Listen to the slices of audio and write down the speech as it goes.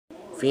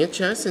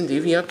VHS and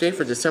DVD update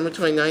for December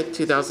 29th,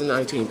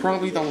 2019.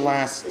 Probably the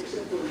last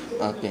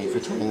update for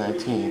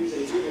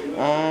 2019.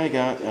 I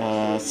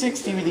got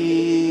 6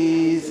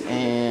 DVDs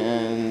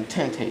and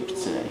 10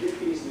 tapes today.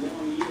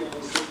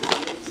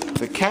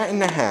 The Cat in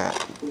the Hat.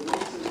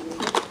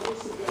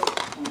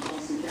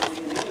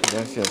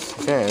 That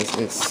just says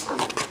it's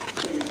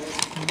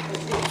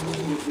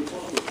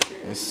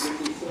at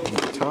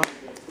the top.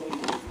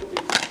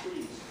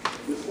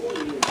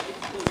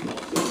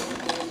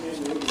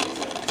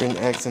 Green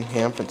Eggs and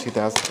Ham from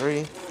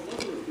 2003.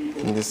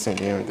 And this thing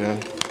here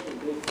done.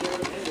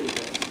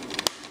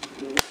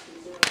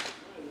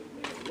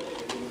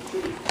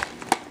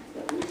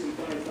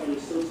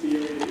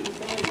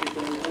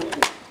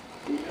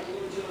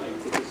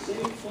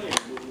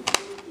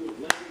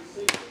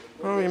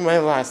 Probably my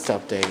last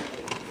update.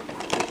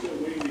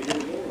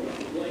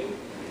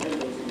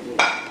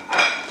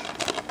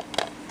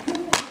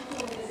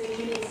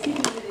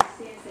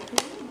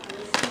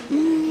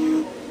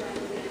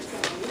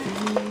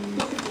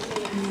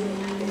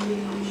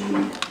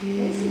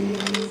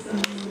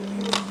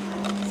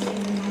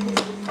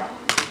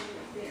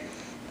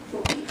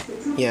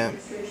 Yeah,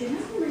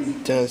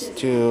 does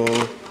do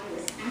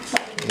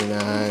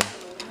 9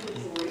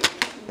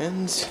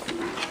 ends.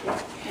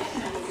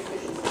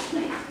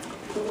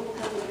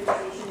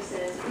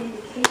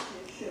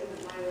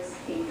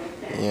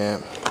 Yeah,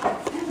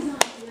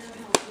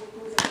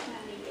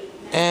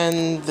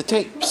 and the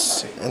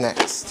tapes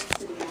next.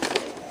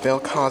 Bill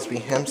Cosby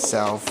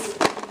himself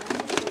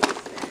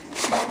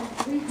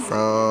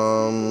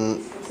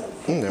from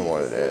I don't know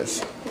what it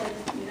is.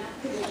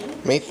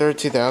 May 3rd,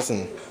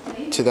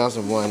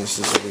 2001. This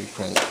is a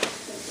reprint.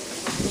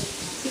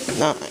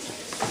 Not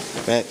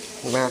that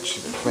match,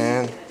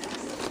 man.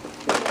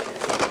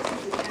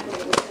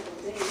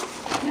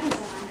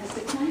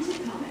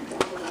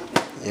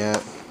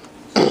 Yeah.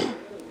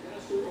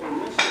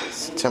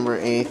 September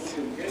 8th.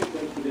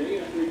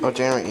 Oh,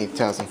 January 8th,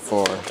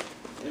 2004.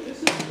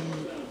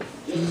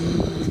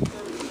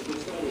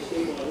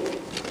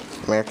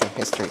 American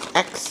History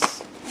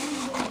X.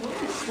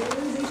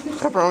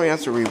 I probably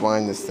have to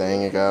rewind this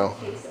thing and go.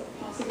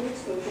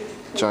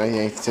 July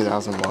 8th,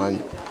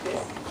 2001.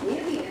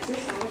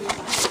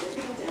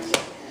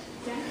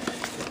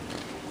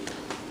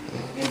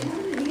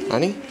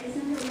 Honey?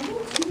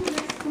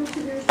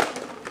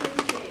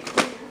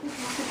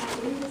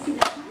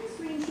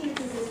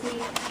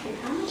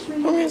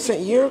 Oh, it's that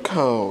year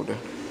code.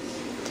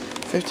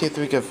 50th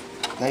week of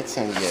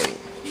 1978.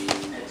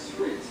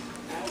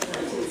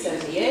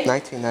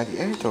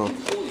 1998 or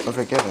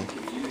Unforgiven.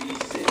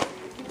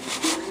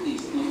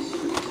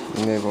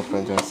 Naval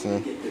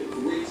Fantastic.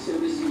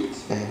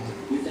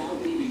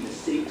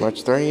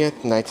 March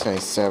 30th,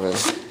 1997.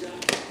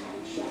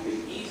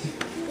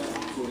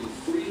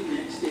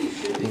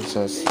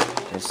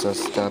 It's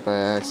just stopped by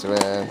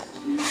accident.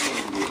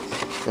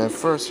 The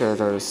first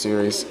heard of the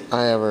series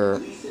I ever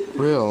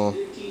will,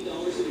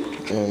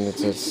 and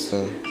it's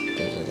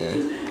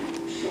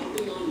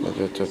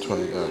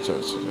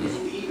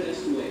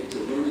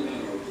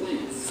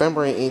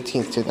February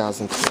 18th,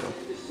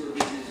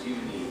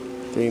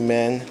 2002. 3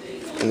 men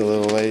and a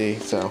little lady,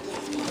 so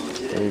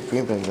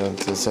 3 men,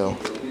 so.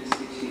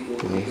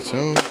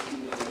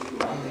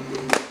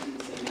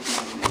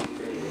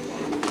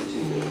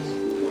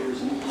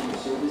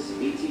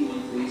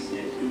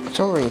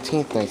 October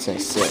 18th,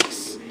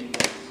 1996.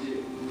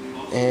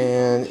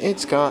 And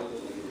it's got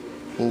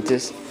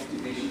this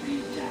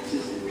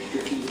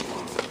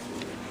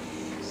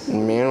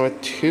man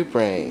with 2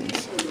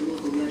 brains.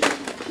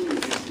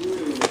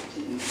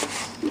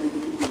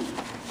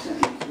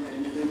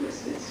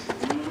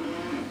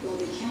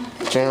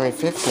 January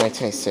 5th,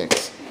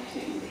 1996.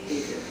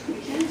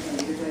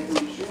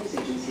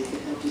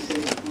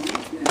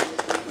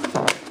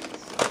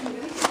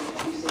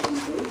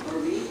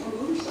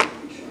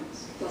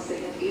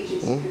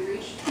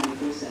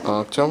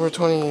 October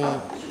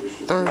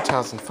 23rd,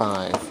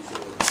 2005.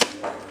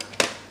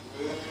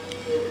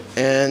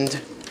 And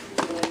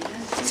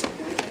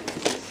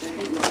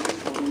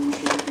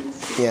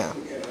yeah.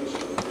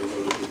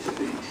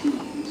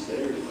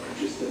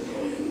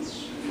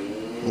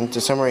 And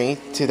December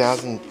 8th,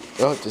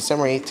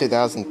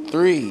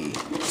 2003.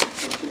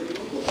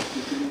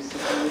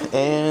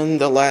 And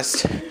the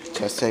last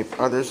test tape,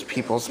 Others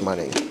People's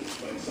Money.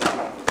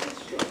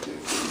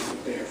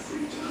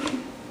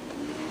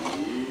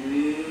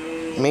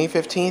 May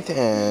 15th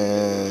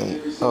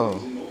and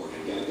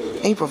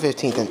April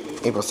 15th and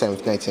April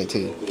 7th,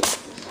 1982.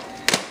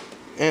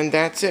 And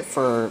that's it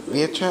for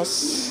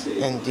VHS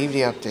and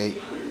DVD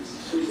update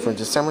for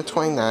December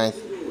 29th,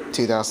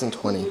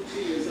 2020.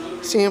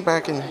 See you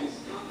back in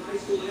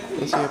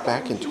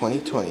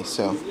 2020.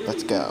 So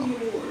let's go.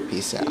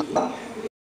 Peace out.